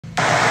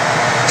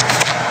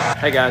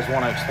Hey guys,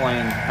 want to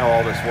explain how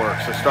all this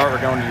works. So start with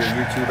going to your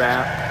YouTube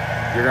app.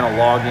 You're going to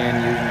log in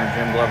using your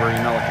Jim Glover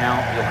email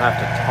account. You'll have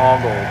to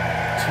toggle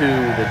to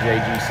the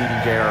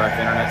JGCDJRF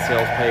internet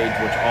sales page,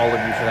 which all of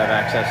you should have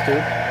access to.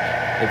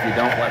 If you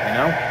don't, let me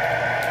know.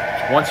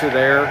 Once you're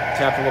there,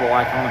 tap the little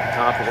icon at the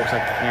top that looks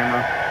like the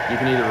camera. You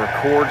can either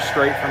record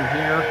straight from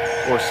here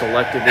or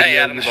select a video. Hey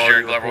Adam, this is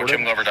Jared Glover with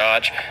Jim Glover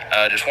Dodge.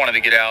 Just wanted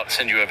to get out and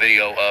send you a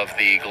video of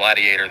the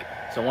Gladiator.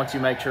 So once you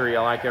make sure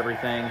you like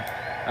everything,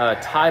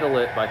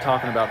 title it by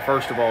talking about,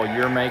 first of all,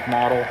 your make,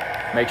 model.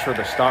 Make sure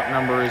the stock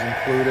number is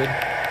included.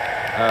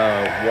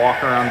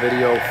 Walk around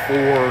video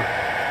for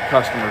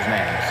customer's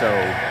name. So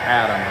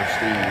Adam or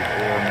Steve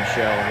or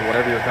Michelle or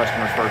whatever your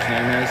customer's first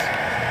name is.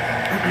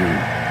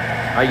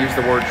 I use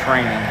the word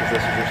training because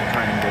this is just a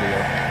training video.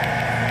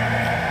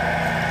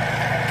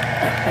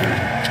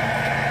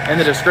 In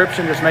the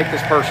description, just make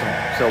this personal.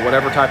 So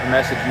whatever type of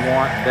message you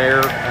want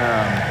there,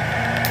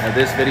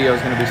 this video is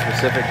going to be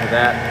specific to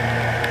that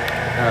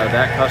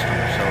customer.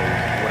 So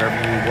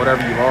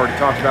whatever you've already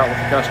talked about with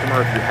the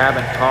customer, if you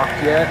haven't talked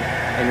yet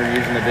and you're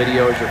using the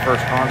video as your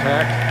first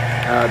contact,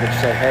 then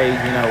just say, hey,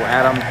 you know,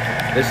 Adam,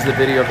 this is the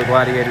video of the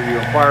Gladiator you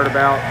inquired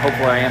about.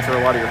 Hopefully I answer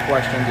a lot of your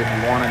questions. If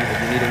you want it, if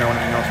you need to know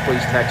anything else,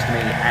 please text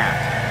me at.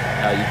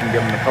 You can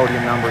give them the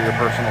podium number, your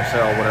personal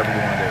cell, whatever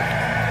you want to do.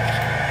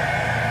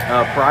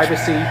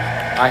 Privacy,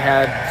 I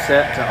had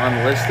set to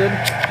unlisted.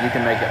 You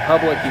can make it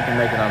public, you can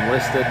make it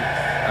unlisted.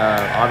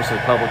 Obviously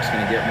public's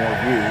going to get more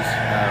views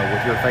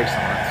with your face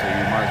on it, so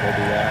you might as well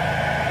do that.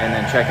 And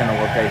then check in the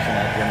location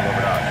at Jim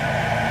Glover Dodge.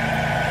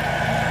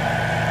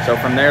 So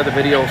from there, the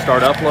video will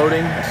start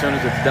uploading. As soon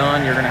as it's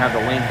done, you're going to have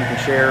the link you can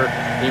share,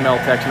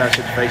 email, text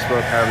message,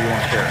 Facebook, however you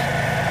want to share it.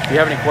 If you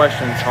have any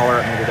questions, holler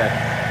at me today.